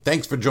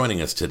Thanks for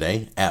joining us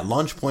today at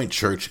Launch Point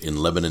Church in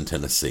Lebanon,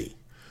 Tennessee.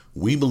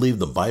 We believe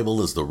the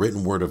Bible is the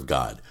written word of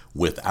God,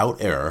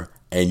 without error,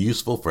 and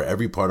useful for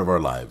every part of our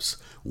lives.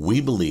 We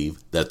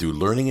believe that through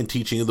learning and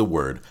teaching of the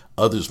word,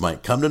 others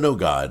might come to know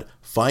God,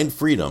 find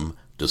freedom,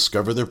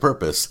 discover their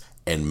purpose,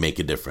 and make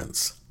a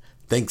difference.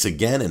 Thanks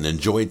again and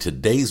enjoy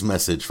today's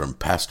message from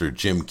Pastor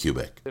Jim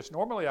Kubik.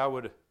 Normally I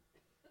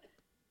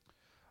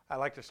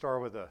like to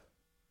start with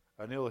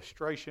an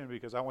illustration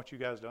because I want you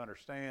guys to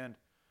understand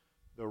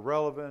the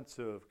relevance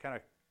of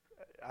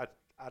I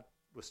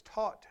was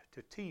taught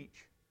to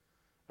teach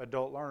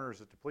adult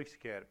learners at the police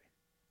academy,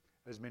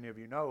 as many of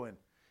you know,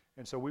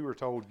 and so we were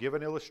told, give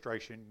an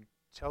illustration,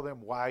 tell them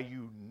why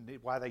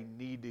they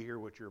need to hear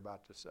what you're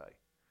about to say.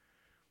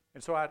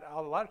 And so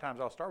a lot of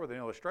times I'll start with an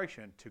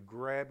illustration to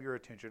grab your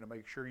attention to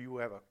make sure you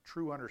have a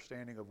true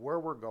understanding of where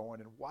we're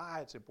going and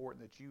why it's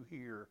important that you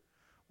hear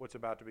what's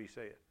about to be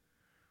said.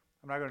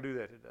 I'm not going to do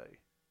that today.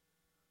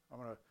 I'm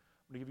going to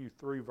give you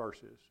 3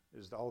 verses,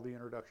 is all the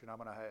introduction I'm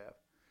going to have.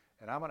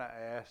 And I'm going to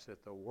ask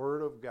that the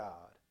Word of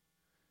God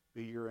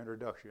be your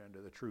introduction to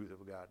the truth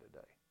of God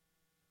today.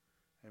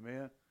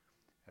 Amen?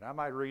 And I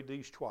might read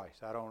these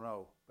twice, I don't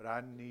know. But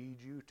I need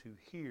you to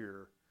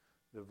hear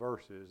the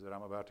verses that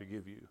I'm about to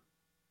give you.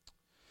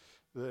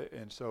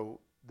 And so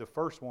the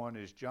first one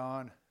is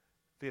John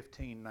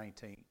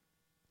 15:19.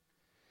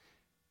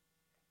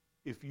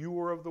 If you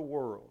were of the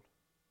world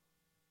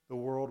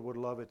would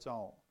love its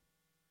own.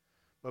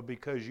 But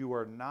because you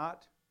are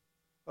not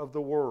of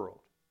the world,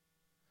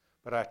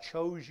 but I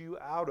chose you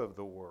out of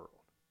the world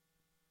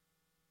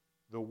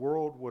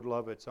would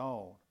love its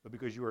own. But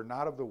because you are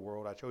not of the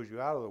world, I chose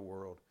you out of the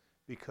world.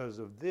 Because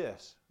of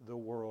this, the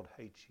world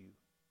hates you.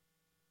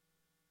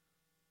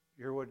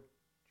 You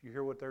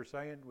hear what they're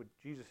saying, what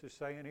Jesus is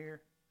saying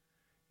here?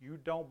 You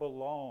don't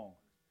belong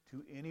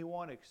to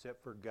anyone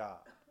except for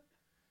God.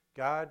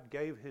 God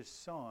gave His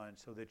Son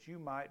so that you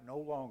might no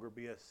longer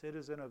be a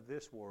citizen of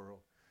this world,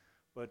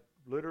 but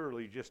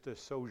literally just a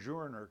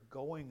sojourner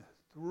going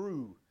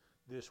through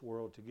this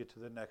world to get to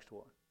the next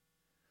one.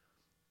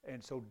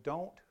 And so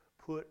don't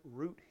put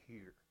root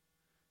here.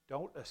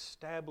 Don't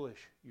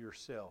establish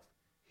yourself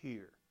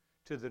here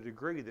to the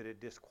degree that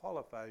it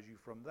disqualifies you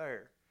from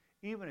there,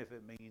 even if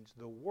it means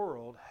the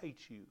world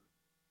hates you.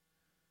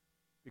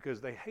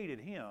 Because they hated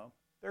Him,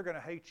 they're going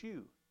to hate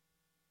you.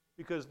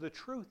 Because the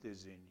truth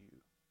is in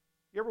you.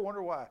 You ever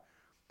wonder why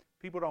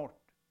people don't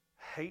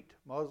hate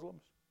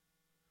Muslims?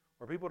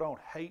 Or people don't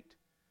hate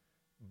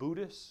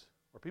Buddhists?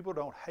 Or people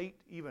don't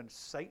hate even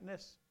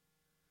Satanists?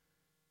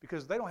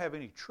 Because they don't have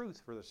any truth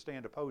for the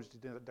stand opposed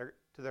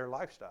to their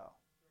lifestyle.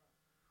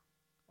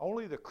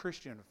 Only the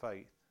Christian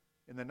faith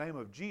in the name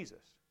of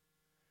Jesus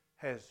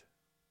has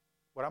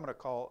what I'm going to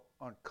call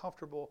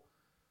uncomfortable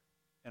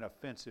and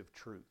offensive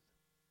truth.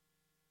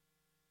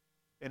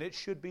 And it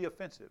should be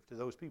offensive to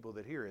those people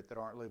that hear it that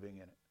aren't living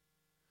in it.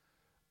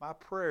 My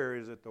prayer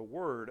is that the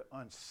Word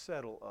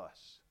unsettle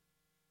us,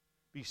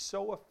 be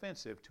so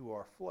offensive to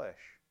our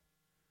flesh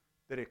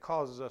that it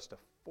causes us to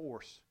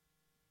force,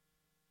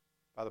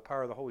 by the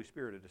power of the Holy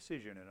Spirit, a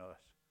decision in us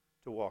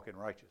to walk in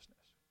righteousness.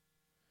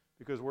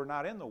 Because we're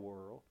not in the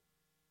world,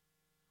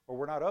 or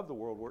we're not of the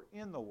world, we're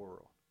in the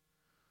world.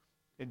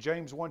 In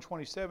James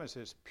 1:27 it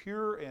says,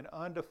 pure and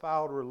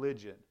undefiled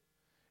religion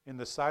in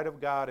the sight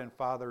of God and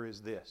Father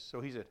is this.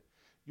 So he said,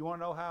 you want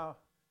to know how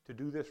to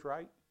do this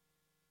right?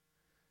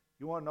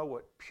 You want to know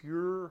what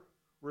pure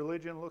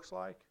religion looks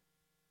like?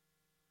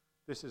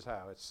 This is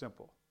how. It's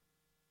simple.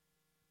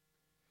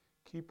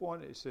 Keep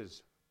one. It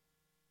says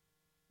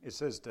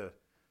to,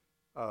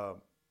 I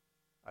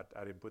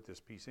didn't put this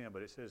piece in,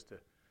 but it says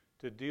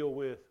to deal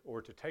with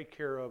or to take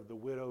care of the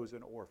widows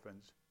and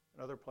orphans.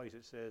 Another place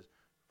it says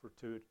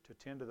to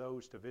tend to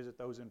those, to visit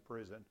those in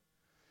prison.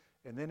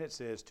 And then it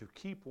says to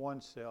keep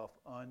oneself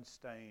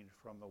unstained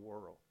from the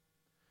world.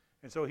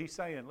 And so he's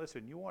saying,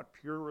 listen, you want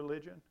pure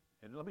religion?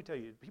 And let me tell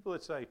you, people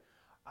that say,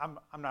 I'm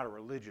not a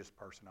religious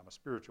person, I'm a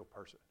spiritual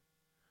person,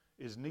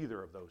 is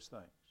neither of those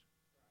things.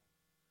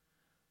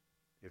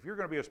 If you're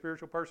going to be a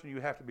spiritual person, you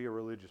have to be a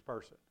religious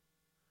person.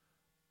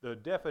 The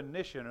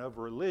definition of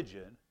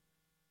religion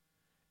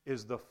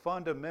is the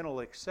fundamental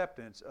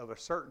acceptance of a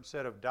certain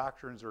set of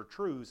doctrines or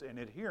truths and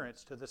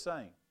adherence to the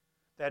same.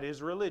 That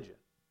is religion.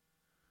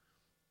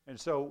 And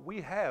so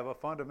we have a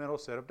fundamental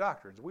set of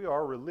doctrines. We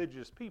are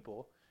religious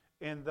people,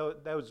 and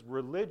those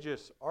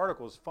religious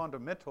articles,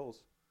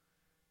 fundamentals,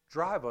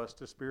 drive us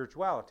to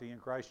spirituality in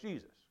Christ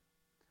Jesus.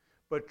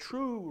 But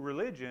true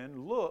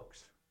religion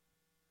looks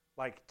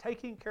like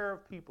taking care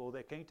of people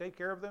that can't take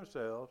care of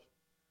themselves,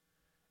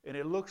 and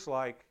it looks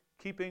like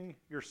keeping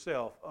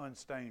yourself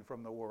unstained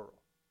from the world.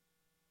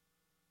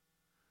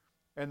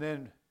 And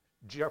then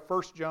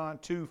 1 John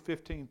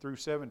 2:15 through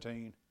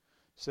 17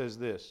 says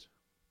this.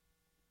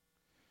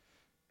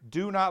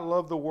 Do not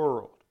love the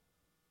world.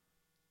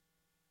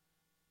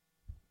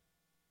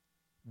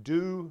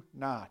 Do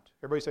not.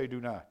 Everybody say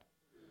do not.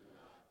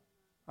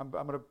 I'm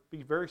going to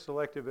be very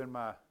selective in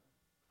my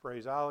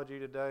phraseology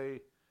today.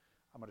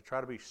 I'm going to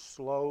try to be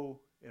slow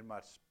in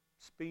my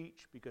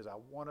speech because I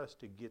want us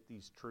to get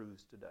these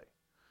truths today.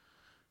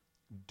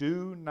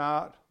 Do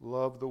not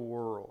love the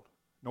world,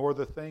 nor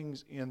the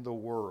things in the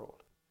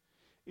world.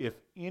 If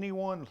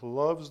anyone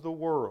loves the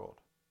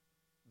world,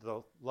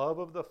 the love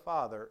of the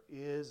Father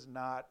is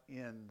not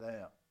in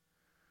them.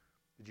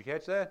 Did you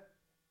catch that?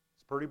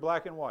 It's pretty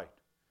black and white.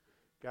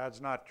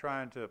 God's not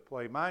trying to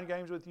play mind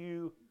games with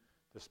you.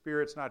 The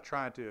Spirit's not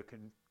trying to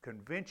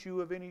convince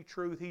you of any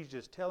truth. He's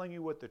just telling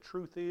you what the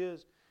truth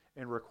is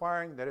and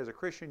requiring that as a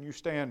Christian you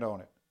stand on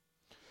it.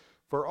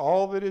 For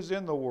all that is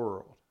in the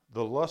world,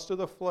 the lust of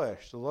the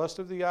flesh, the lust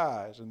of the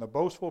eyes, and the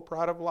boastful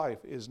pride of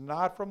life is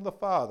not from the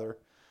Father,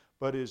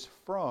 but is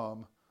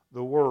from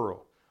the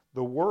world.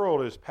 The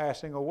world is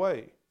passing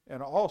away,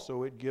 and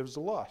also it gives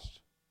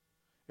lust.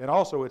 And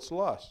also its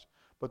lust.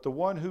 But the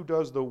one who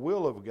does the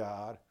will of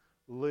God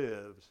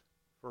lives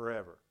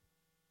forever.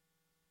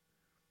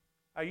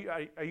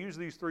 I use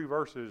these three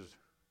verses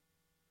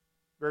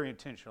very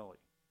intentionally.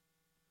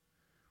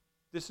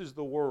 This is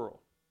the world.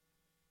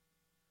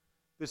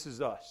 This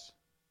is us.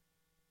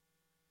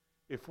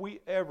 If we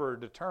ever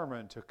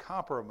determine to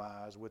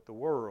compromise with the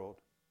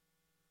world,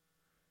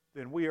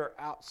 then we are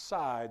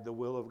outside the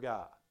will of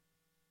God.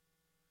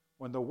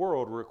 When the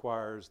world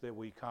requires that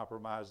we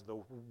compromise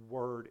the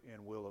word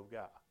and will of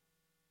God.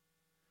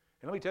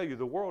 And let me tell you,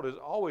 the world is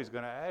always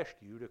going to ask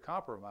you to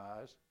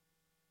compromise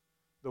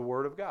the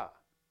word of God.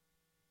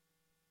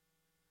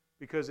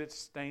 Because it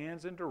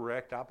stands in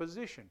direct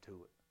opposition to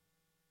it.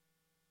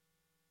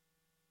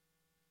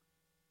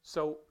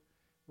 So,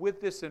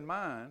 with this in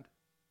mind,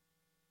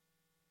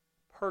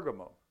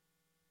 Pergamum,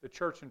 the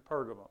church in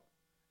Pergamum,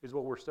 is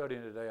what we're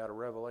studying today out of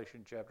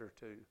Revelation chapter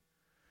 2.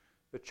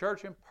 The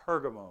church in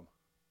Pergamum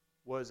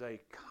was a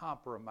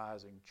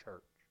compromising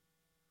church.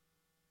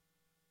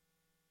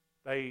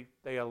 They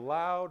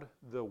allowed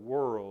the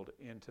world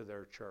into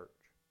their church.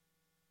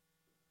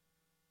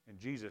 And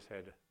Jesus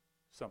had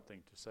something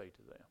to say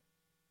to them.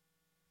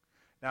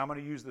 Now I'm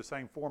going to use the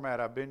same format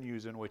I've been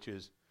using, which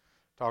is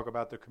talk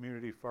about the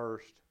community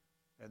first,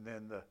 and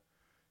then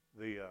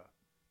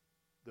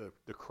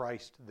the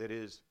Christ that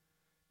is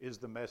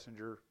the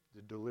messenger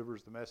that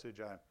delivers the message.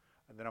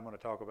 And then I'm going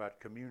to talk about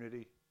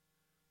community,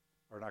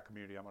 or not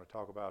community. I'm going to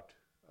talk about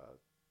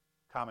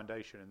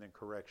commendation and then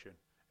correction,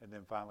 and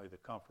then finally the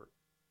comfort.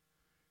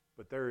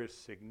 But there is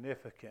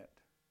significant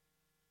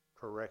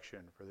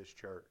correction for this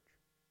church.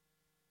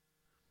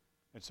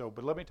 And so,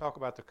 but let me talk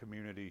about the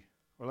community.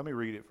 Well, let me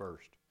read it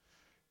first.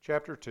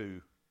 Chapter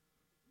 2,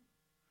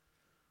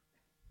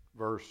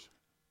 verse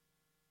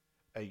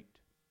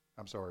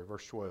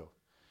 12.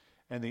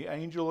 And the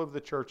angel of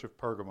the church of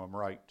Pergamum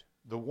write,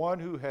 the one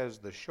who has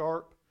the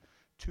sharp,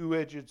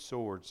 two-edged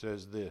sword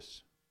says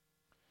this,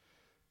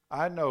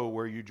 I know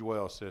where you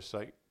dwell, says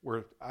Satan.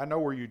 I know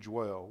where you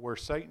dwell, where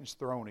Satan's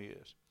throne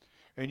is.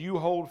 And you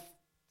hold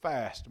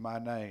fast my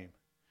name,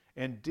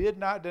 and did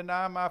not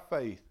deny my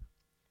faith,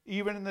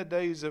 even in the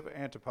days of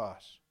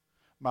Antipas,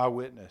 my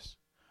witness,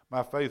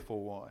 my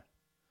faithful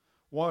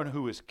one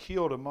who is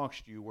killed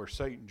amongst you where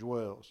Satan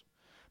dwells.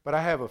 But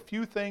I have a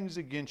few things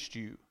against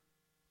you,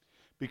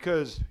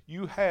 because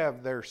you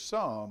have there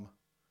some.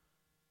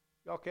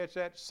 Y'all catch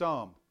that?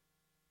 Some.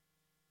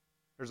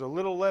 There's a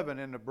little leaven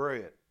in the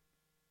bread.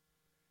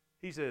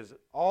 He says,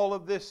 all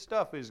of this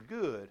stuff is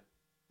good.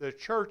 The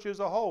church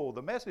as a whole,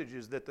 the message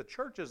is that the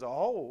church as a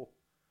whole,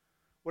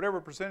 whatever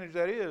percentage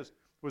that is,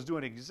 was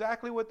doing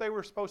exactly what they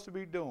were supposed to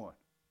be doing.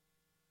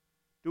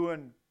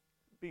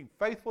 Being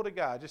faithful to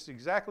God, just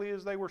exactly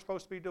as they were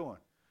supposed to be doing.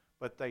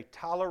 But they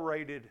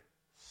tolerated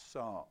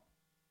some.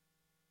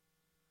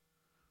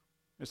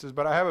 It says,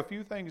 but I have a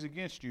few things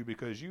against you,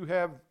 because you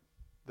have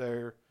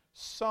there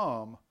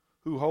some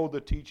who hold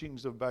the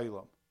teachings of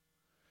Balaam,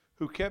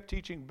 who kept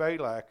teaching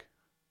Balak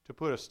to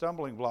put a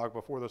stumbling block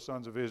before the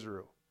sons of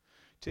Israel,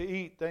 to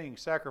eat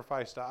things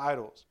sacrificed to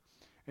idols,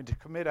 and to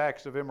commit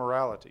acts of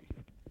immorality.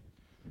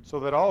 So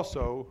that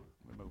also,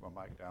 let me move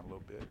my mic down a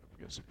little bit,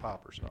 get some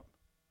pop or something.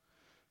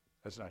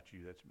 That's not you,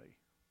 that's me.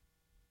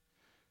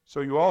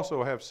 So you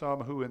also have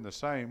some who in the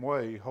same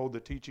way hold the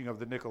teaching of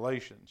the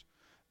Nicolaitans.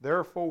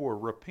 Therefore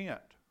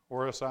repent,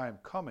 or else I am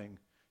coming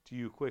to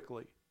you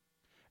quickly,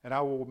 and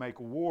I will make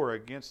war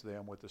against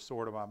them with the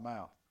sword of my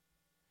mouth.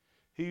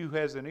 He who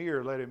has an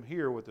ear, let him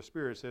hear what the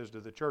Spirit says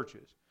to the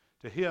churches.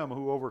 To him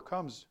who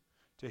overcomes,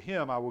 to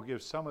him I will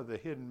give some of the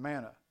hidden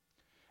manna,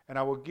 and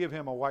I will give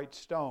him a white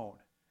stone,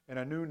 and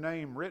a new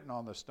name written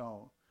on the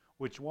stone,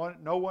 which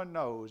no one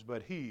knows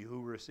but he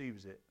who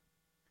receives it.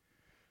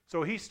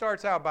 So he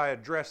starts out by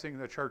addressing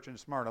the church in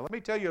Smyrna. Let me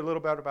tell you a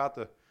little bit about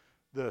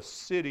the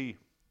city,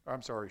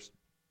 I'm sorry,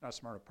 not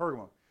Smyrna,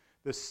 Pergamum.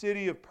 The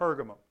city of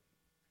Pergamum.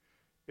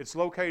 It's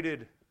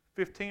located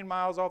 15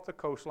 miles off the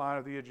coastline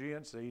of the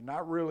Aegean Sea,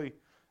 not really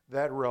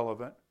that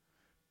relevant,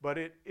 but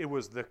it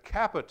was the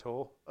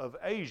capital of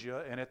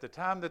Asia, and at the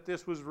time that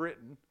this was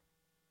written,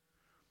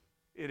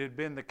 it had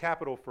been the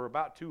capital for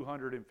about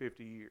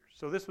 250 years.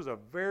 So this was a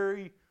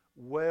very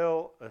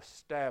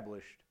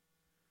well-established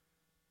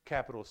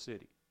capital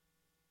city.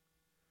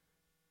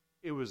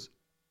 It was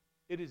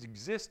it has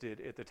existed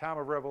at the time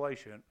of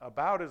Revelation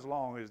about as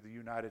long as the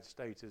United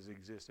States has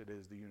existed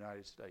as the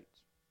United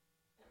States.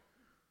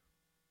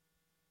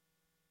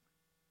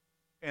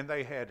 And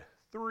they had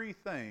three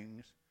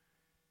things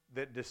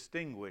that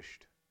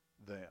distinguished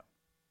them.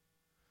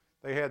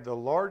 They had the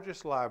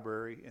largest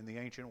library in the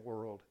ancient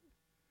world,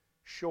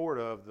 short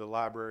of the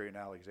library in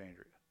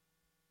Alexandria.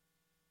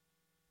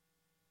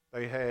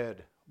 They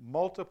had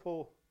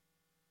multiple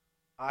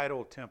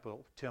idol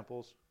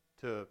temples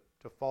to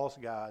false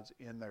gods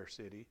in their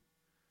city.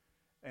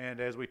 And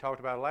as we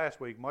talked about last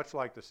week, much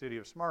like the city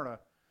of Smyrna,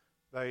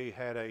 they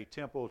had a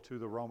temple to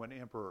the Roman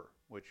emperor,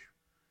 which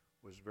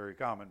was very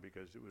common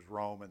because it was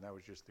Rome and that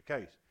was just the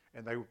case.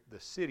 And the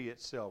city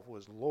itself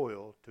was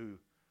loyal to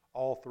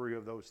all three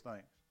of those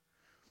things.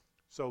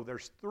 So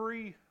there's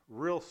three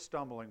real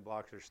stumbling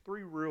blocks. There's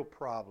three real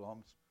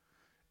problems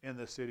in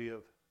the city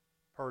of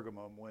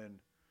Pergamum when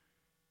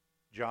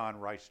John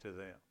writes to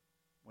them,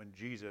 when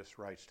Jesus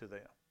writes to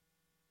them.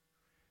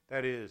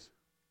 That is,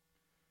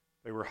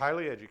 they were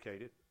highly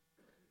educated.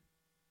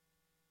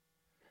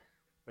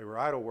 They were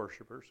idol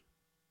worshipers.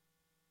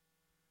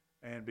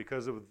 And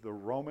because of the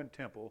Roman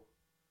temple,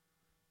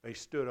 they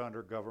stood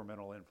under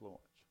governmental influence.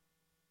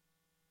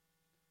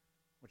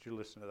 I want you to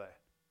listen to that.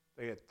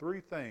 They had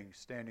three things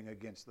standing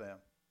against them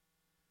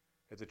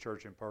at the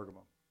church in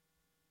Pergamum.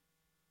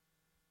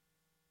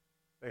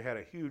 They had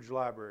a huge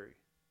library.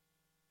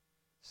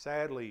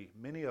 Sadly,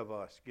 many of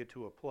us get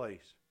to a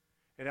place,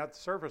 and at the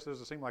surface it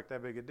doesn't seem like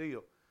that big a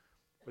deal,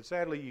 but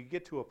sadly you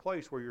get to a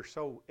place where you're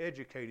so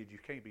educated you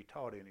can't be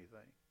taught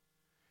anything.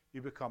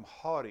 You become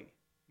haughty.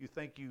 You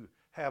think you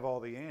have all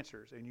the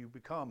answers, and you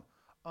become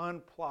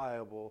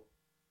unpliable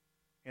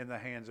in the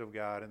hands of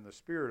God and the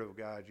Spirit of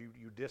God.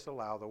 You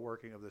disallow the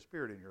working of the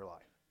Spirit in your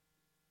life.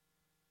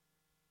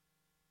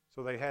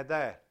 So they had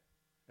that.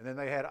 And then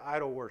they had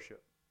idol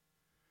worship.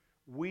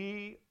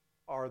 We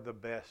are the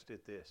best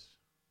at this.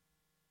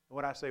 And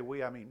when I say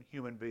we, I mean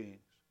human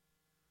beings.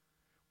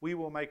 We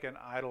will make an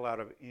idol out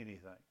of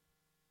anything.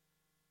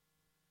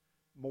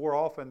 More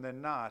often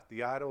than not,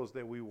 the idols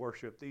that we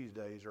worship these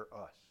days are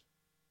us.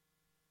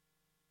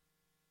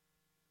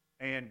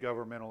 And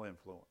governmental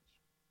influence.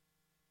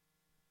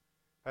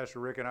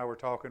 Pastor Rick and I were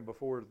talking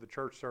before the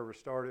church service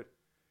started,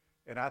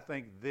 and I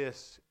think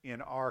this,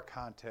 in our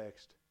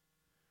context,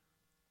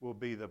 will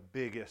be the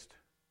biggest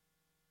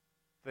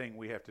thing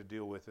we have to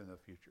deal with in the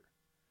future.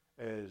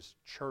 As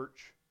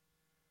church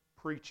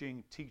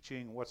preaching,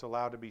 teaching, what's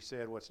allowed to be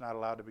said, what's not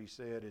allowed to be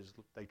said, is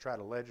they try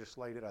to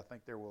legislate it. I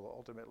think there will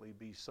ultimately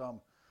be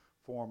some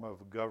form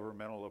of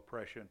governmental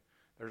oppression.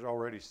 There's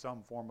already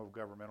some form of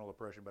governmental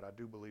oppression, but I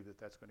do believe that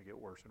that's going to get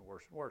worse and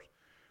worse and worse.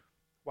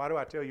 Why do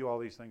I tell you all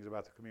these things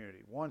about the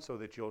community? One, so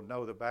that you'll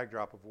know the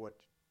backdrop of what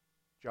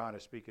John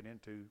is speaking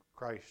into,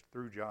 Christ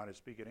through John is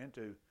speaking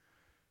into,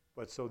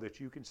 but so that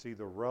you can see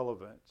the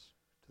relevance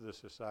to the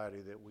society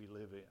that we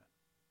live in.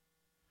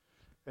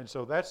 And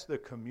so that's the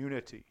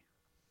community.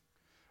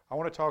 I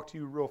want to talk to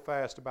you real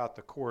fast about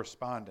the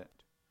correspondent.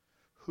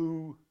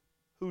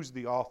 Who's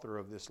the author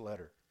of this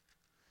letter?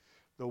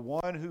 The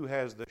one who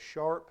has the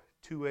sharp,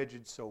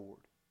 two-edged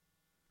sword.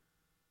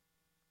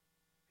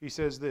 He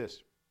says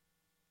this.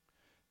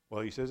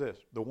 Well, he says this.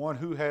 The one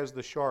who has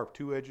the sharp,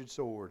 two-edged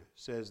sword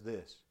says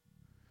this.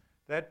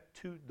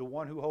 The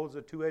one who holds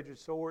the two-edged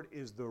sword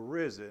is the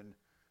risen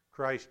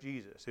Christ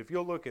Jesus. If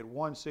you'll look at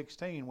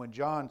 1:16, when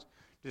John's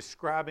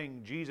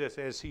describing Jesus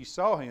as he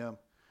saw him,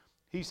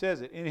 he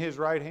says it. In his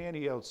right hand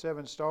he held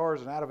 7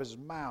 stars, and out of his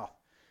mouth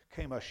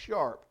came a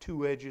sharp,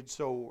 two-edged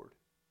sword.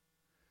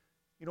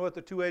 You know what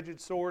the two-edged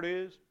sword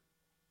is?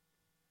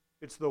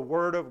 It's the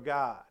Word of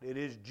God. It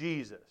is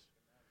Jesus.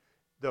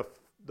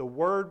 The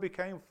Word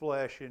became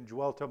flesh and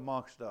dwelt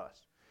amongst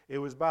us. It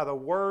was by the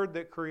Word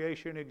that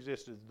creation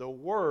existed. The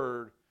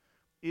Word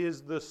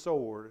is the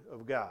sword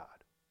of God.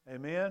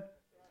 Amen?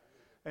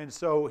 And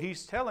so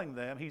he's telling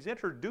them, he's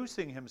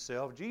introducing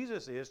himself,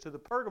 Jesus is, to the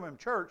Pergamum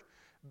church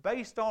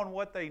based on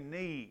what they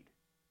need,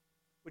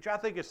 which I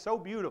think is so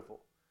beautiful.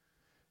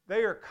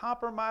 They are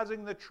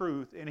compromising the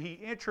truth, and he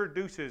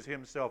introduces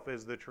himself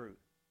as the truth.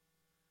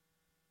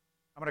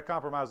 I'm going to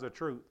compromise the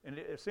truth. And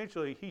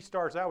essentially, he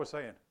starts out with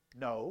saying,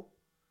 no,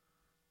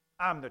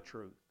 I'm the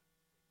truth.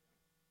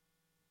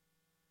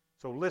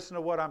 So listen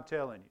to what I'm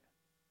telling you.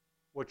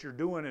 What you're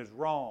doing is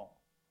wrong.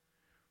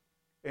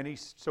 And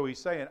he's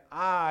saying,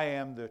 I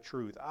am the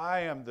truth.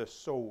 I am the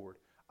sword.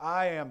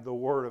 I am the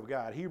Word of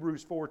God.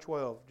 Hebrews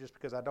 4:12, just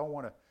because I don't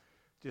want to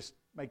just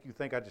make you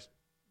think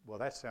well,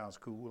 that sounds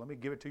cool. Let me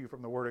give it to you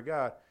from the Word of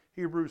God.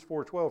 Hebrews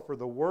 4:12, for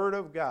the Word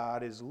of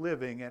God is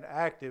living and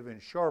active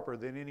and sharper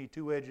than any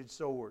two-edged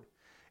sword,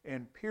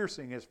 and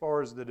piercing as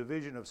far as the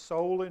division of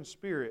soul and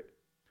spirit,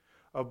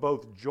 of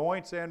both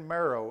joints and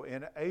marrow,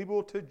 and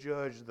able to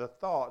judge the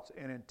thoughts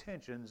and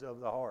intentions of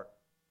the heart.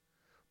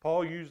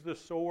 Paul used the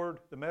sword,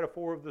 the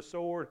metaphor of the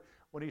sword,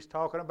 when he's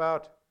talking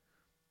about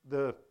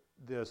the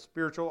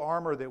spiritual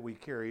armor that we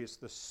carry. It's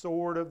the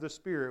sword of the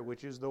Spirit,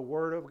 which is the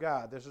Word of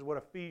God. This is what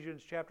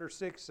Ephesians chapter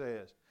 6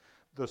 says.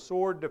 The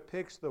sword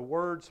depicts the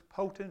Word's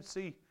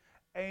potency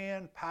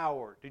and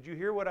power. Did you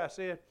hear what I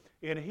said?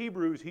 In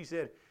Hebrews, he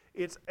said,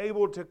 it's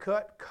able to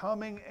cut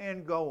coming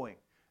and going.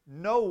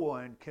 No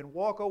one can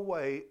walk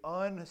away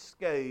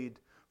unscathed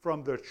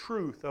from the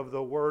truth of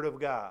the Word of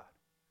God.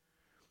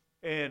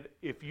 And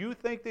if you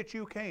think that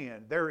you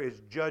can, there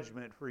is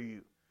judgment for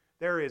you.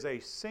 There is a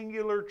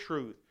singular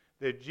truth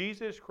that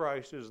Jesus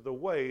Christ is the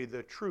way,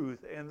 the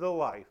truth, and the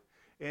life.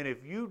 And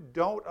if you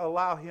don't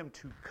allow Him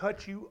to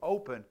cut you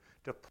open,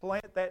 to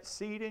plant that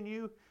seed in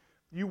you,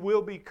 you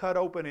will be cut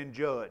open and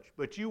judged.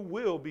 But you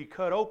will be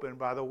cut open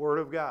by the Word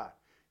of God.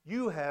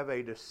 You have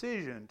a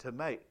decision to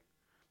make.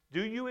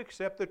 Do you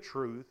accept the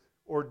truth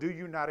or do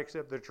you not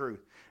accept the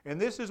truth?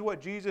 And this is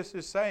what Jesus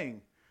is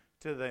saying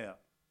to them.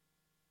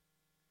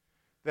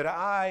 That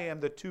I am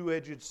the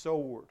two-edged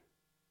sword.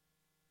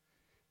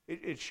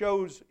 It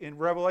shows in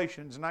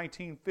Revelations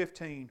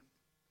 19:15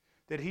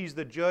 that He's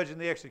the judge and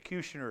the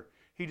executioner.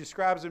 He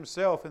describes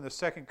Himself in the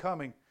second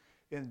coming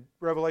in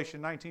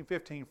Revelation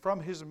 19:15. From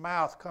His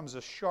mouth comes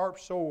a sharp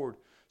sword,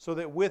 so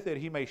that with it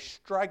He may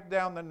strike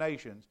down the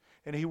nations,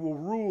 and He will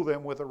rule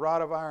them with a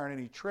rod of iron,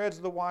 and He treads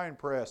the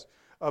winepress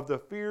of the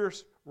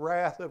fierce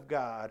wrath of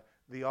God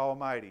the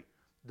Almighty.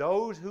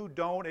 Those who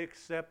don't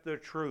accept the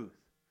truth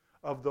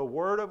of the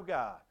Word of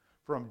God,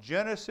 from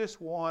Genesis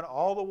 1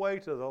 all the way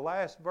to the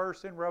last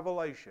verse in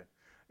Revelation,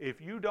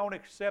 if you don't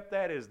accept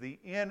that as the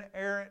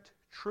inerrant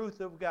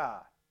truth of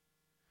God,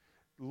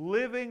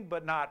 living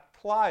but not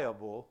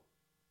pliable,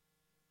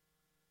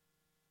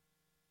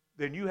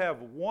 then you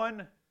have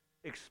one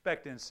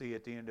expectancy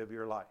at the end of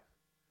your life.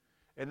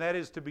 And that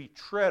is to be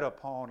tread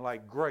upon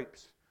like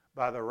grapes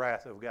by the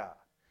wrath of God.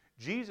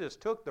 Jesus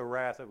took the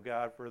wrath of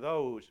God for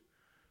those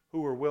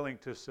who are willing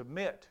to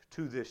submit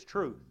to this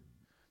truth.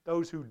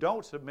 Those who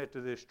don't submit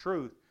to this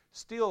truth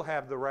still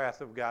have the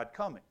wrath of God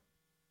coming.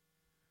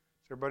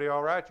 Is everybody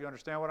all right? You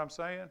understand what I'm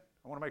saying?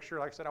 I want to make sure,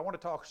 like I said, I want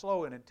to talk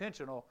slow and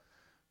intentional,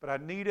 but I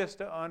need us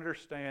to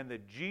understand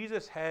that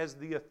Jesus has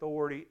the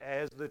authority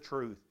as the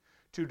truth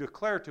to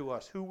declare to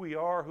us who we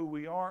are, who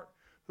we aren't,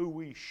 who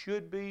we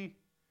should be,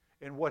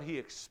 and what He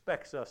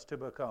expects us to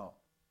become.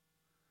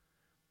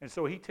 And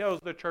so He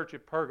tells the church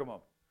at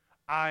Pergamum,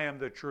 I am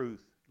the truth.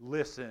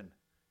 Listen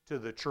to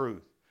the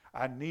truth.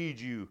 I need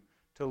you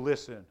to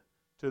listen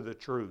to the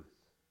truth.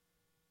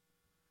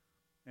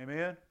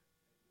 Amen?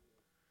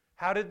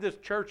 How did this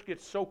church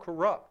get so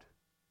corrupt?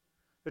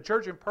 The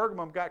church in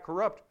Pergamum got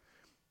corrupt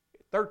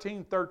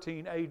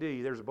 1313 AD.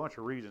 There's a bunch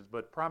of reasons,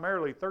 but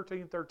primarily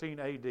 1313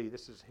 AD.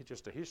 This is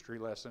just a history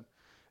lesson.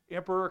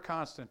 Emperor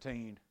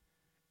Constantine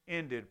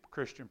ended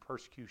Christian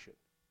persecution.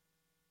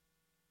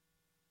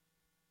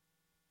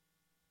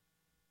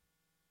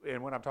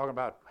 And when I'm talking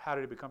about how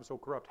did it become so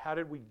corrupt, how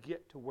did we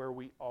get to where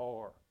we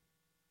are?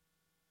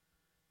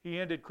 He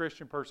ended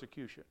Christian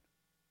persecution.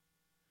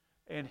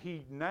 And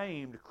he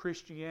named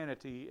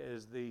Christianity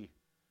as the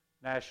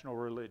national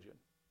religion.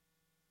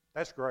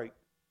 That's great.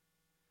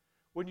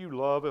 Wouldn't you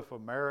love if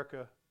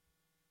America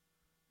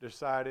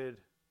decided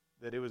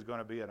that it was going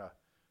to be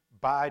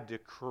by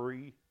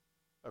decree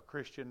a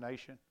Christian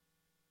nation?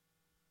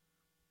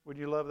 Would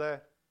you love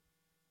that?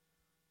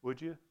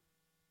 Would you?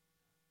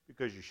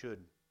 Because you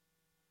shouldn't.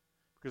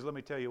 Because let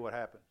me tell you what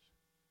happens.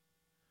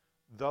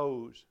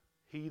 Those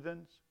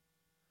heathens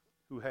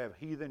who have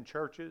heathen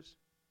churches,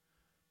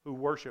 who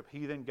worship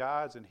heathen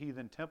gods and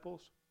heathen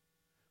temples,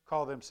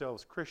 call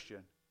themselves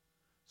Christian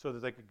so that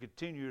they can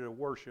continue to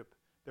worship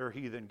their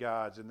heathen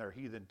gods and their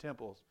heathen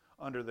temples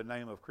under the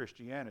name of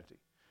Christianity,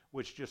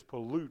 which just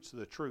pollutes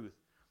the truth.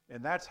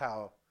 And that's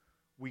how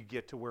we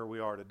get to where we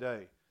are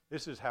today.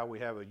 This is how we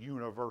have a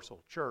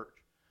universal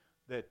church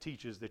that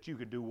teaches that you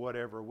can do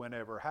whatever,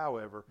 whenever,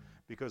 however,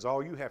 because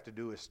all you have to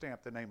do is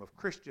stamp the name of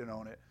Christian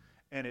on it,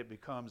 and it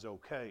becomes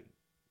okay.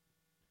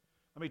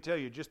 Let me tell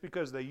you, just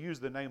because they use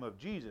the name of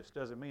Jesus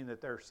doesn't mean that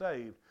they're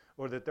saved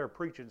or that they're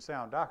preaching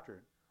sound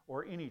doctrine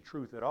or any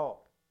truth at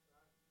all.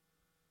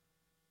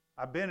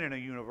 I've been in a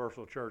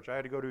universal church. I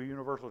had to go to a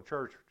universal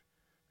church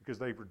because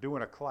they were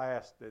doing a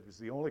class that was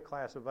the only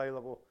class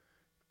available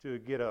to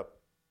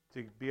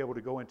be able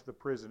to go into the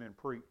prison and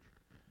preach.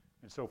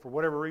 And so for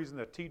whatever reason,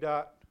 the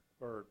TDOT,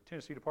 or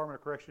Tennessee Department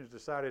of Corrections,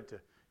 decided to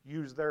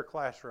use their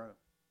classroom.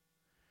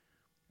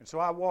 And so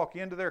I walk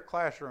into their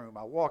classroom.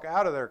 I walk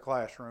out of their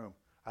classroom.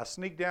 I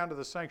sneak down to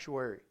the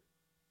sanctuary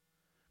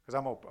because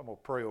I'm gonna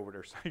pray over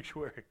their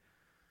sanctuary.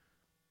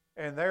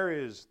 And there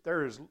is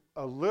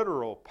a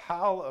literal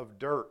pile of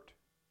dirt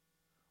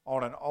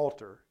on an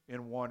altar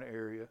in one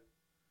area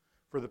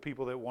for the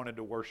people that wanted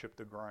to worship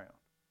the ground,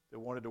 that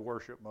wanted to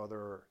worship Mother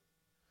Earth.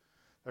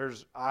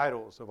 There's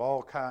idols of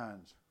all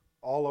kinds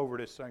all over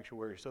this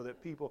sanctuary, so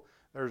that people,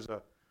 there's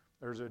a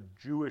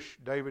Jewish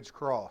David's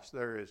cross,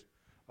 there is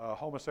a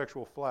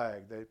homosexual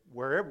flag,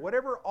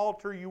 whatever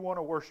altar you want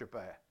to worship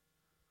at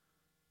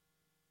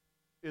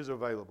is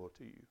available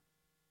to you.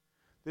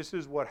 This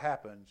is what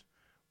happens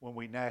when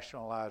we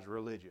nationalize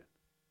religion,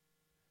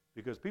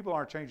 because people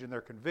aren't changing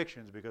their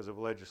convictions because of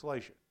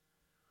legislation,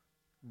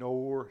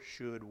 nor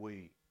should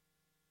we.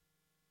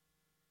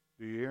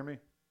 Do you hear me?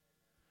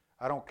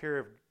 I don't care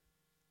if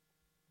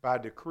by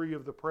decree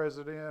of the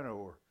president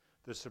or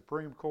the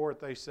Supreme Court,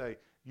 they say,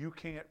 you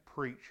can't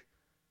preach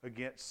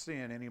against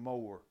sin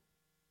anymore.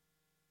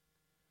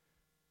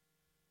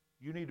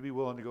 You need to be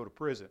willing to go to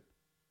prison.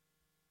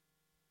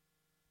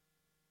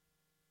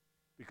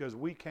 Because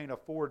we can't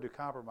afford to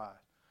compromise.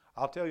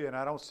 I'll tell you, and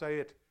I don't say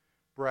it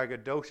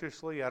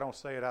braggadociously, I don't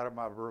say it out of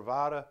my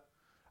bravado,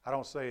 I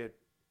don't say it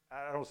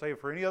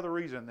for any other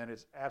reason than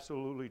it's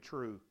absolutely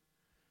true.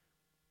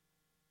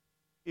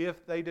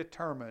 If they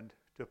determined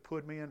to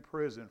put me in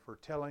prison for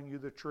telling you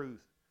the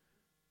truth,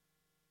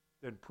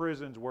 then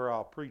prison's where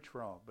I'll preach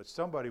from. But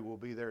somebody will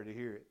be there to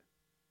hear it.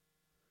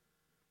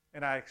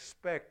 And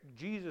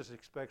Jesus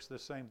expects the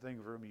same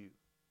thing from you.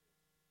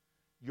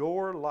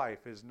 Your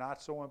life is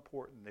not so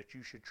important that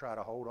you should try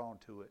to hold on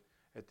to it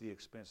at the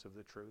expense of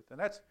the truth. And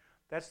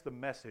that's the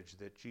message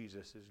that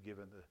Jesus has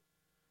given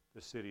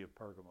the city of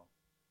Pergamum.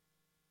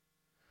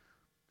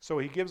 So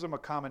he gives them a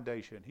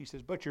commendation. He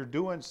says, but you're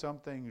doing some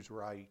things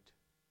right.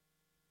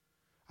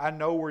 I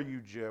know where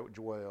you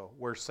dwell,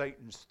 where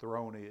Satan's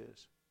throne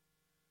is.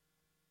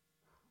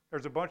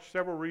 There's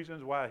several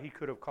reasons why he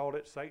could have called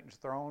it Satan's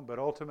throne, but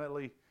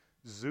ultimately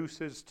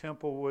Zeus's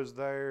temple was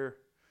there.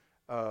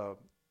 I'm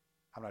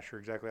not sure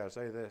exactly how to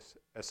say this.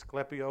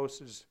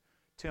 Asclepios'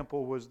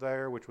 temple was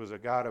there, which was a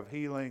god of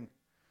healing.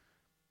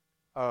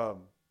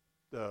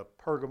 The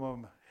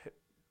Pergamum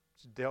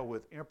dealt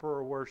with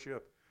emperor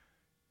worship.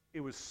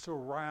 It was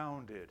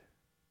surrounded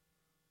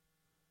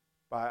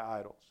by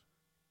idols.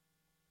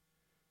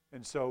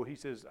 And so he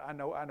says, I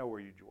know where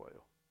you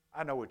dwell.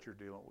 I know what you're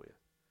dealing with.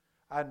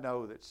 I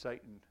know that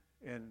Satan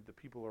and the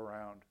people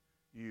around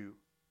you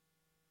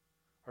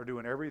are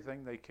doing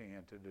everything they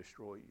can to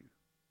destroy you.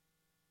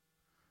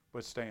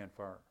 But stand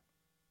firm.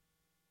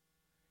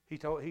 He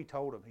told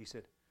him, he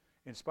said,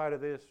 in spite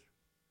of this,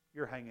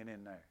 you're hanging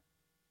in there.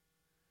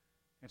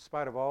 In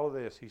spite of all of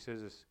this, he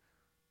says,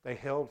 they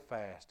held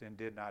fast and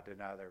did not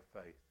deny their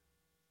faith.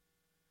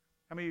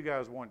 How many of you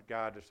guys want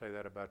God to say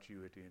that about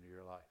you at the end of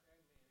your life?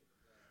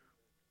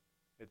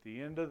 At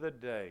the end of the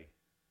day,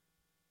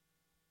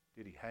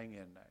 did he hang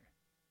in there?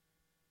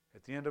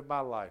 At the end of my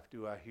life,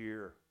 do I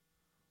hear,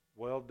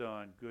 well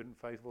done, good and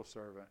faithful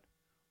servant,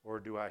 or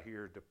do I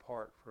hear,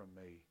 depart from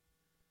me,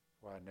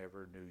 for I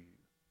never knew you?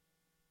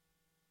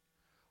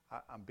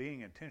 I'm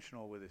being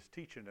intentional with this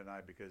teaching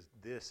tonight because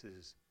this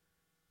is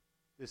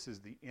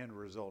the end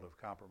result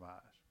of compromise.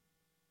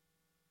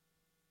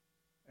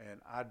 And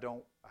I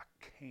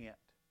can't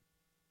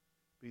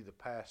be the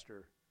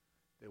pastor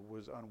that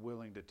was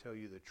unwilling to tell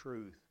you the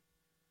truth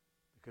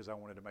because I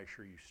wanted to make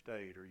sure you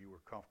stayed or you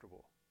were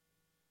comfortable.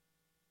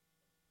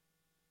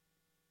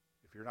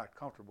 If you're not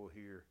comfortable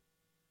here,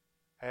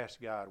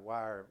 ask God,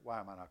 why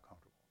am I not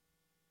comfortable?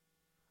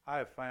 I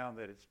have found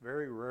that it's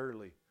very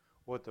rarely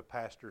what the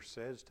pastor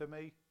says to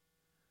me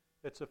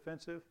that's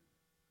offensive,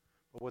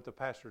 but what the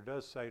pastor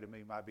does say to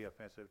me might be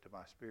offensive to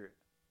my spirit.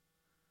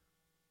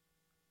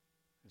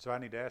 And so I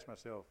need to ask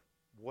myself,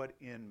 what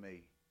in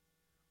me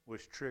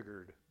was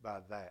triggered by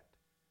that,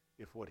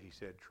 if what he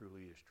said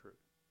truly is true?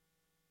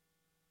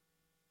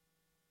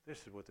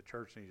 This is what the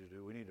church needs to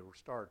do. We need to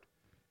start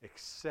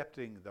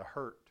accepting the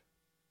hurt,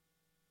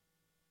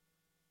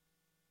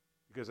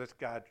 because that's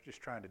God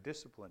just trying to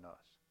discipline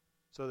us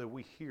so that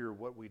we hear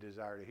what we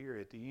desire to hear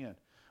at the end,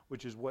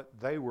 which is what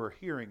they were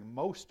hearing.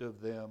 Most of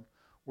them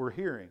were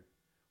hearing.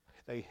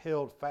 They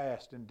held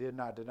fast and did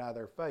not deny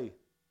their faith.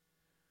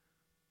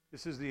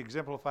 This is the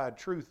exemplified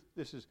truth.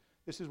 This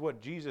is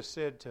what Jesus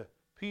said to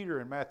Peter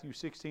in Matthew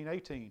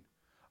 16:18.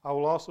 I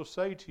will also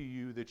say to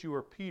you that you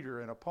are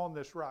Peter, and upon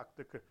this rock,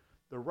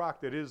 the rock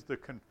that is the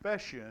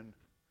confession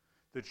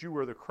that you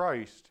are the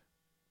Christ,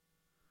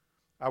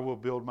 I will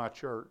build my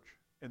church,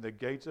 and the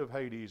gates of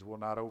Hades will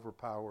not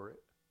overpower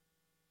it.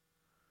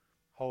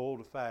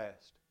 Hold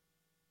fast,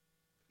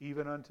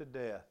 even unto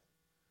death.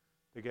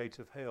 The gates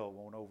of hell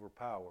won't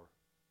overpower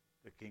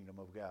the kingdom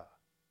of God.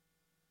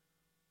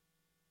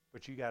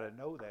 But you got to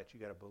know that. You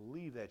got to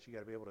believe that. You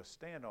got to be able to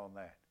stand on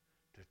that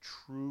to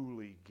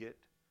truly get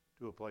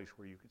to a place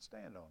where you can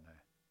stand on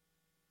that.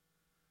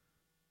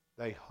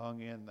 They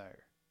hung in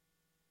there,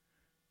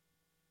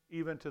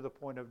 even to the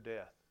point of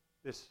death.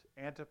 This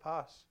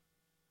Antipas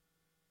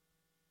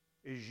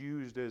is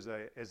used as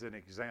an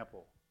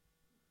example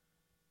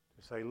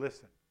to say,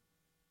 listen,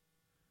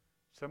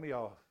 some of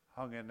y'all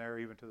hung in there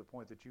even to the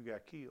point that you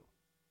got killed.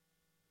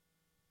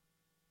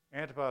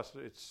 Antipas,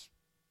 it's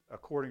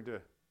according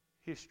to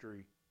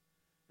history,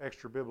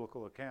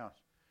 extra-biblical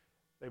accounts,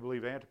 they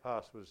believe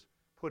Antipas was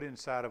put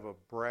inside of a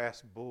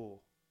brass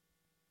bull,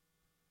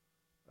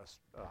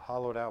 a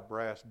hollowed-out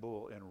brass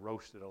bull, and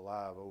roasted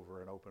alive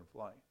over an open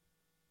flame.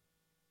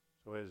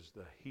 So as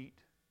the heat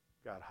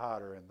got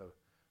hotter and the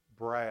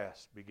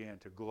brass began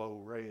to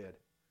glow red,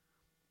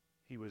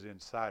 he was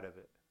inside of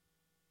it.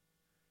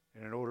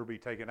 And in order to be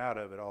taken out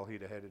of it, all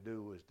he'd had to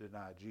do was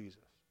deny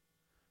Jesus.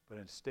 But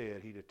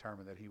instead, he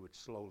determined that he would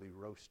slowly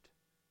roast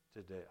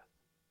to death,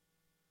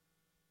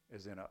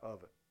 as in an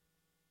oven.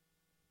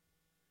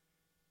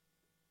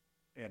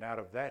 And out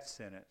of that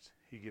sentence,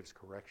 he gives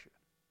correction.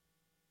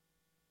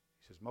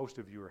 He says, most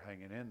of you are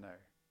hanging in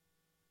there.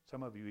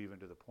 Some of you even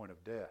to the point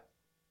of death.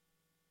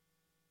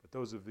 But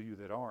those of you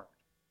that aren't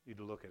need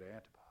to look at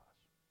Antipas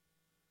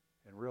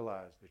and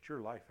realize that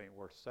your life ain't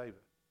worth saving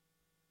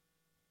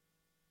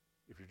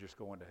if you're just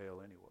going to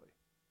hell anyway.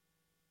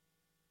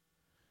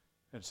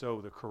 And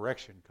so the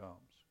correction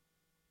comes.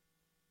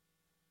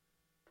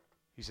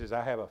 He says,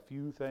 I have a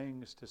few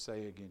things to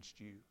say against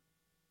you.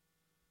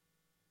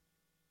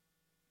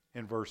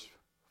 In verse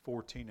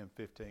 14 and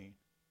 15.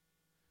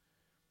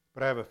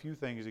 But I have a few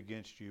things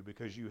against you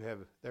because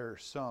there are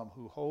some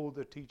who hold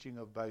the teaching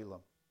of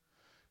Balaam,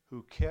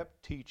 who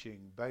kept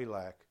teaching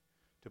Balak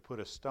to put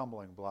a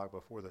stumbling block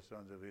before the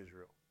sons of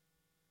Israel.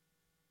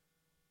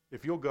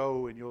 If you'll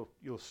go and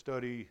you'll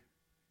study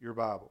your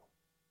Bible,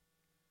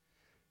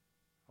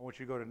 I want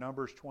you to go to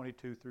Numbers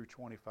 22 through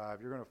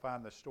 25. You're going to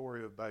find the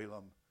story of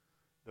Balaam,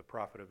 the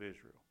prophet of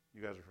Israel.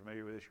 You guys are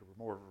familiar with this. You're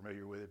more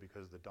familiar with it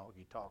because the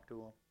donkey talked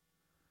to him.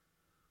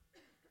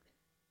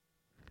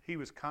 He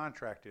was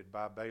contracted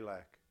by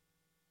Balak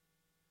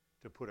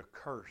to put a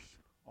curse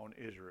on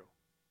Israel.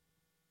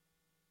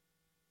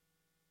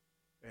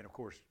 And of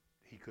course,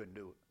 he couldn't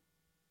do it.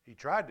 He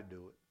tried to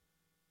do it,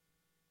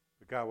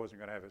 but God wasn't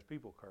going to have his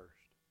people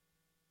cursed.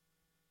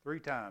 3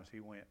 times he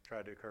went,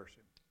 tried to curse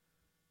him.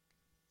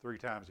 3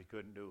 times he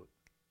couldn't do it.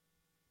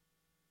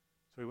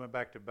 So he went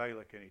back to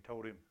Balak and he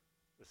told him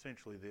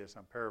essentially this,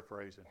 I'm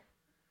paraphrasing.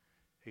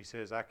 He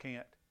says, I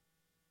can't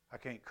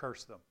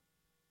curse them,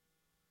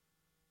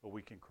 but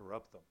we can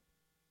corrupt them.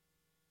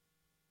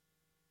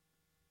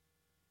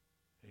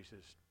 He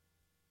says,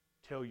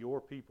 tell your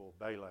people,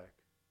 Balak,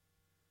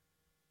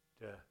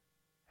 to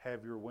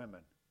have your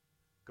women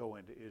go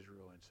into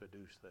Israel and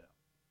seduce them.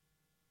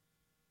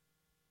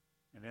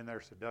 And in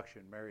their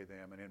seduction, marry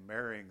them. And in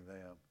marrying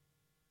them,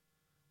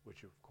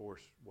 which of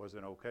course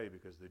wasn't okay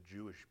because the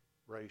Jewish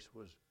race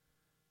was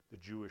the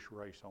Jewish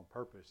race on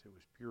purpose. It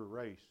was pure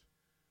race.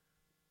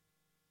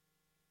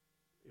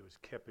 It was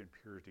kept in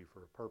purity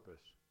for a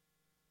purpose.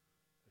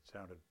 It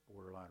sounded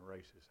borderline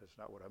racist. That's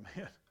not what I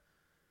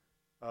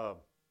meant.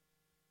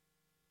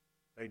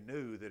 They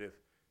knew that if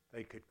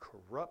they could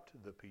corrupt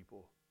the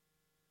people,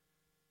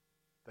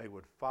 they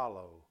would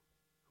follow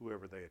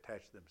whoever they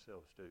attached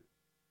themselves to.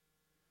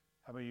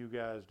 How many of you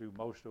guys do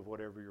most of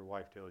whatever your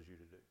wife tells you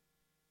to do?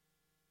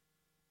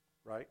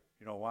 Right?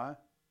 You know why?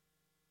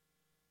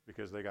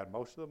 Because they got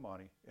most of the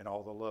money and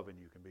all the loving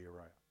you can be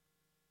around.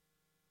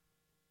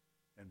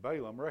 And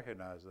Balaam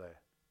recognized that.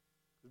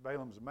 Because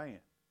Balaam's a man.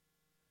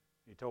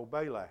 He told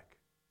Balak,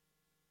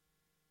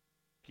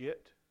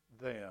 get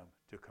them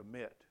to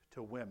commit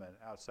to women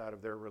outside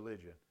of their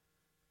religion,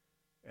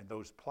 and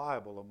those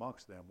pliable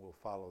amongst them will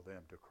follow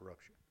them to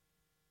corruption.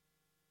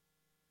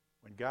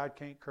 When God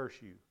can't curse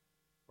you,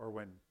 or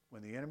when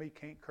the enemy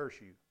can't curse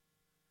you,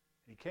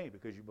 he can't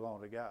because you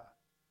belong to God,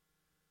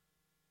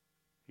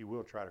 he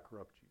will try to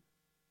corrupt you.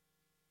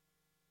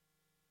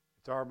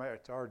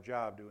 It's our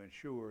job to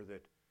ensure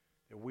that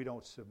we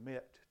don't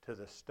submit to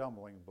the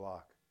stumbling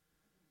block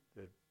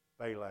that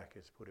Balak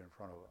has put in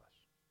front of us.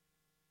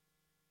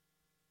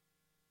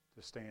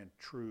 To stand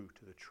true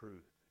to the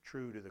truth,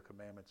 true to the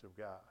commandments of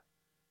God,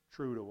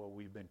 true to what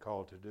we've been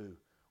called to do,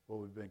 what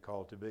we've been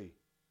called to be.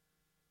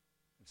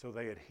 And so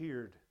they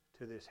adhered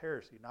to this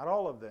heresy. Not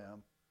all of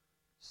them,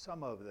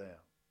 some of them,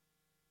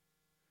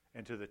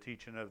 and to the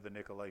teaching of the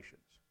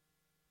Nicolaitans.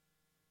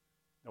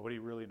 Nobody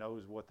really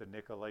knows what the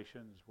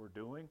Nicolaitans were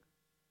doing.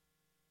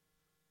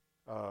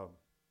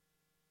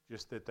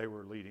 Just that they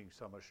were leading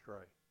some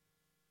astray.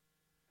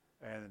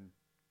 And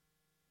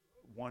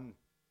one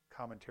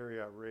commentary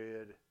I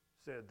read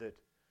said that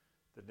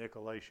the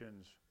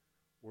Nicolaitans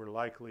were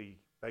likely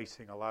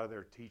basing a lot of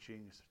their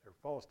teachings, their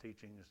false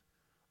teachings,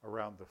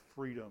 around the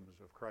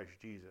freedoms of Christ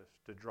Jesus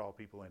to draw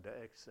people into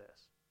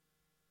excess.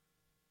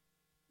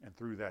 And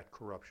through that,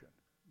 corruption.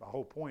 The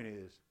whole point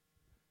is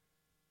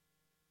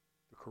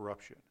the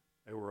corruption.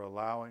 They were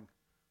allowing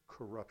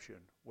corruption,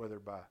 whether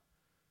by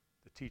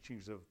the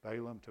teachings of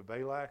Balaam to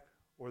Balak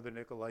or the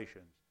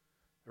Nicolaitans.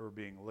 They were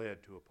being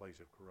led to a place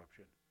of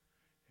corruption.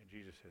 And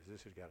Jesus says,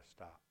 this has got to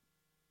stop.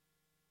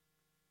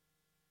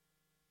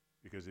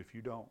 Because if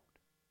you don't,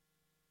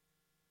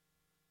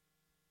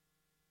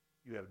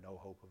 you have no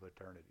hope of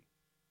eternity.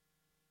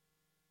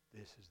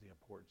 This is the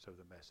importance of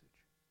the message.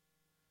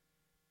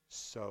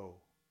 So,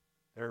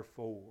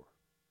 therefore,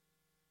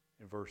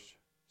 in verse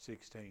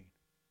 16,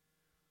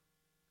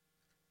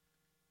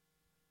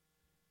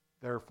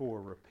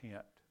 therefore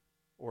repent,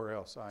 or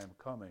else I am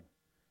coming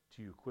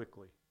to you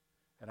quickly,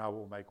 and I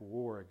will make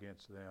war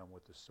against them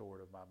with the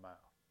sword of my mouth.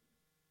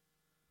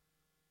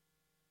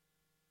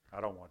 I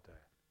don't want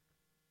that.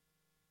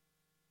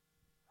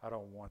 I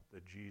don't want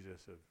the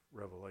Jesus of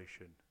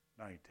Revelation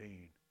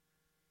 19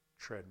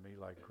 treading me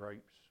like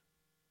grapes.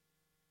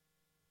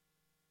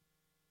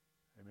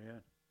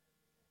 Amen.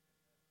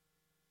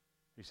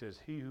 He says,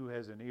 he who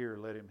has an ear,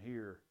 let him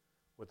hear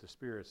what the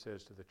Spirit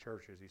says to the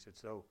churches. He said,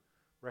 so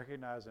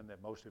recognizing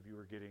that most of you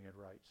are getting it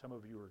right, some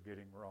of you are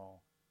getting wrong,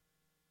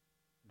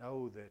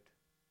 know that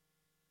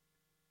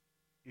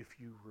if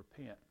you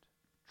repent,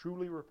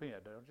 truly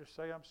repent, don't just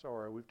say I'm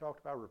sorry. We've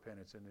talked about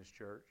repentance in this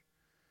church.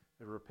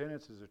 That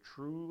repentance is a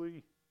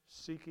truly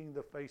seeking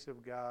the face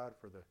of God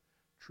for the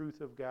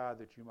truth of God,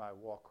 that you might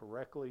walk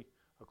correctly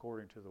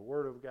according to the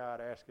Word of God,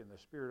 asking the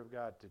Spirit of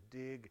God to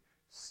dig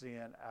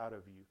sin out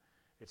of you.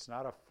 It's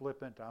not a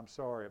flippant, I'm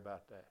sorry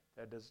about that.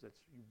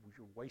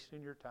 You're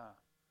wasting your time.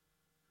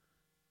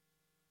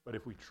 But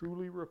if we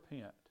truly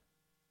repent,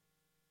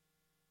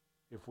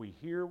 if we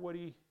hear what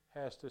he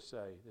has to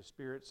say, the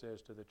Spirit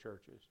says to the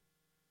churches,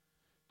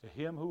 to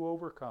him who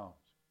overcomes,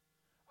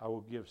 I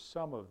will give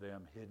some of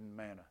them hidden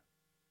manna.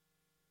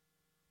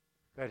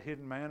 That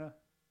hidden manna,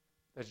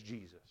 that's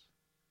Jesus.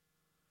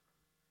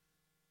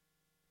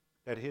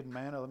 That hidden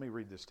manna, let me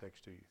read this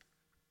text to you.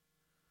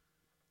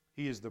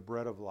 He is the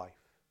bread of life,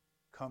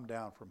 come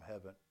down from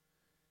heaven.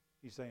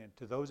 He's saying,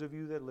 to those of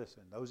you that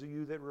listen, those of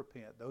you that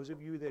repent, those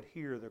of you that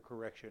hear the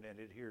correction and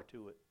adhere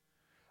to it,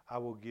 I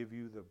will give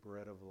you the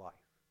bread of life.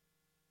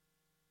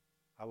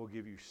 I will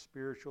give you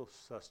spiritual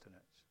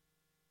sustenance.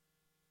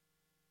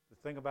 The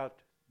thing about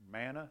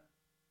manna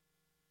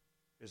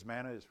is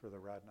for the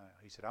right now.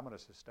 He said, I'm going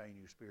to sustain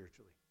you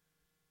spiritually.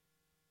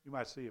 You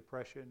might see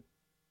oppression.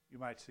 You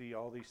might see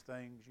all these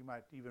things. You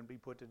might even be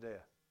put to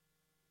death.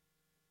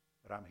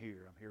 But I'm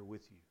here. I'm here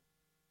with you.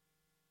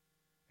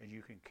 And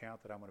you can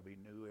count that I'm going to be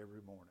new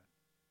every morning.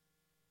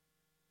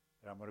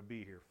 That I'm going to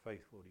be here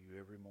faithful to you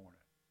every morning.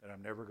 That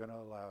I'm never going to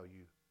allow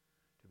you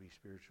to be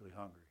spiritually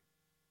hungry.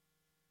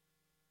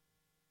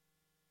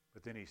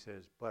 But then he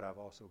says, but I've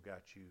also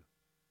got you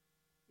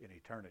in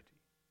eternity.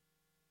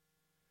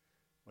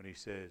 When he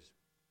says,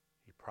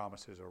 he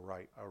promises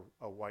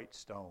a white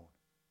stone.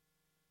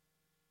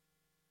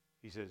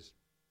 He says,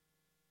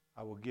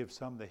 I will give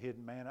some the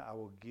hidden manna. I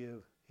will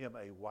give him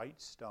a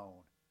white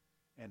stone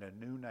and a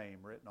new name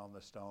written on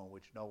the stone,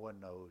 which no one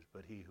knows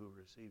but he who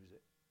receives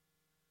it.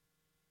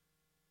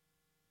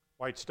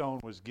 White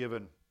stone was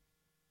given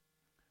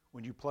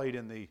when you played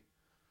in the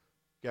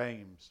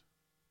games,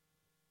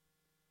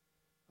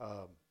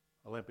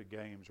 Olympic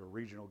games or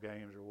regional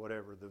games or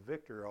whatever. The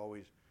victor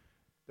always,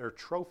 their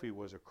trophy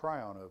was a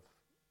crown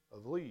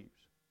of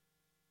leaves.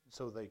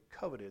 So they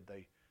coveted,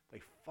 they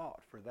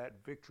fought for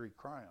that victory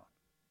crown.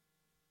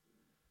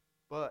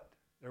 But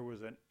there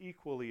was an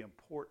equally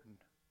important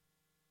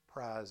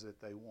prize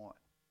that they won.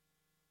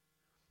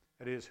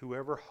 That is,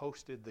 whoever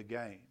hosted the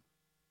game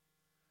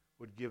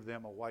would give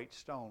them a white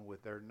stone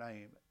with their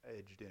name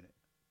edged in it.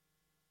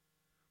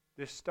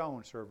 This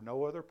stone served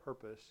no other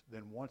purpose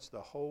than once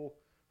the whole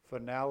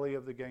finale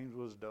of the games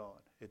was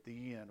done, at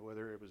the end,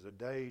 whether it was a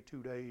day,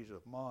 2 days,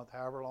 a month,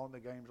 however long the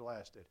games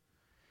lasted,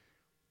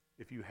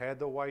 if you had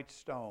the white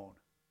stone,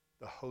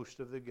 the host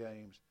of the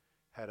games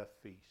had a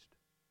feast.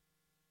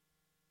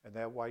 And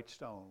that white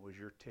stone was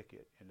your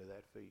ticket into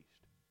that feast.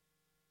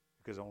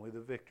 Because only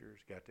the victors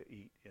got to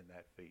eat in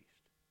that feast.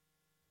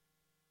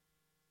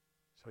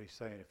 So he's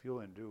saying, if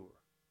you'll endure,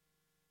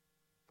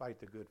 fight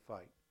the good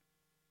fight,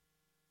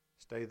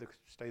 stay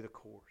the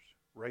course,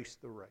 race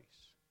the race,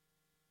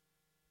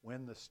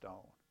 win the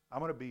stone. I'm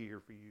going to be here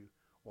for you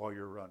while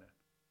you're running.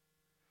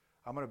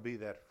 I'm going to be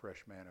that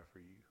fresh manna for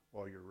you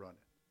while you're running.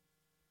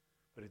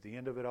 But at the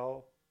end of it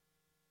all,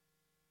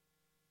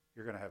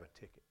 you're going to have a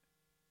ticket.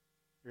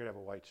 You're going to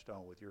have a white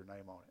stone with your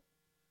name on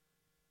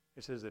it.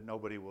 It says that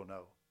nobody will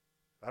know.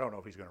 I don't know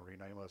if he's going to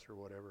rename us or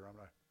whatever.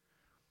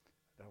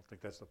 I don't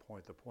think that's the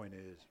point. The point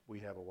is we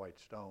have a white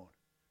stone,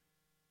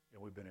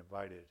 and we've been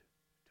invited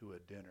to a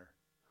dinner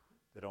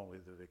that only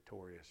the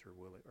victorious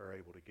are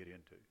able to get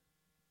into.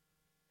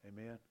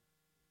 Amen?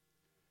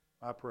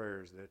 My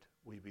prayer is that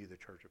we be the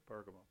church of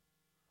Pergamum,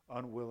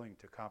 unwilling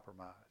to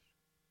compromise,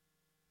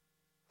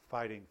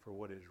 fighting for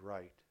what is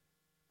right,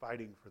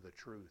 fighting for the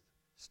truth,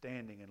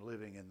 standing and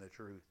living in the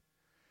truth,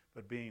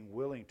 but being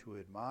willing to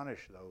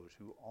admonish those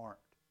who aren't.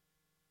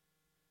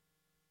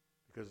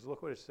 Because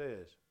look what it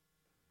says.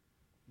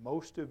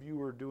 Most of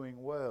you are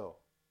doing well.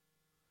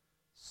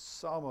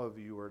 Some of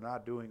you are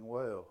not doing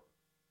well.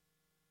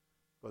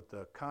 But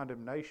the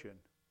condemnation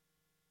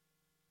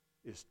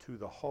is to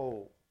the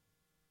whole.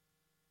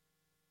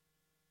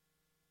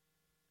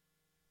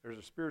 There's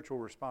a spiritual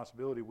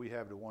responsibility we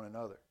have to one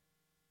another.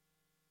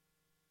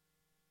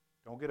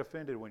 Don't get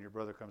offended when your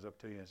brother comes up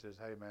to you and says,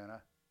 hey man,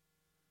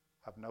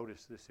 I've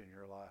noticed this in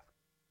your life.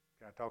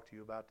 Can I talk to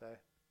you about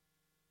that?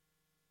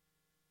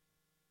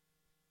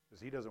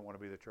 Because he doesn't want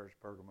to be the church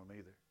of Pergamum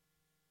either.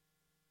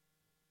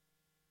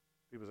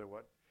 People say,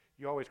 what?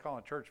 You always call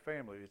it church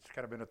family. It's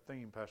kind of been a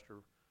theme. Pastor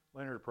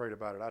Leonard prayed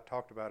about it. I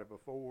talked about it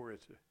before.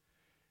 It's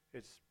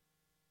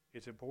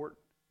important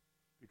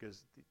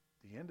because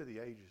the end of the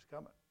age is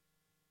coming.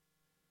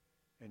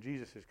 And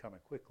Jesus is coming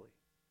quickly.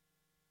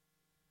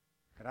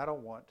 And I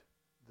don't want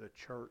the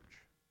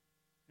church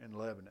in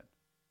Lebanon,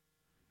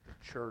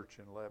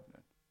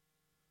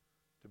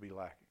 to be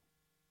lacking.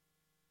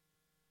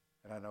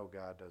 And I know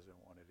God doesn't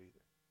want it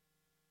either.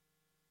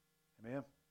 Amen?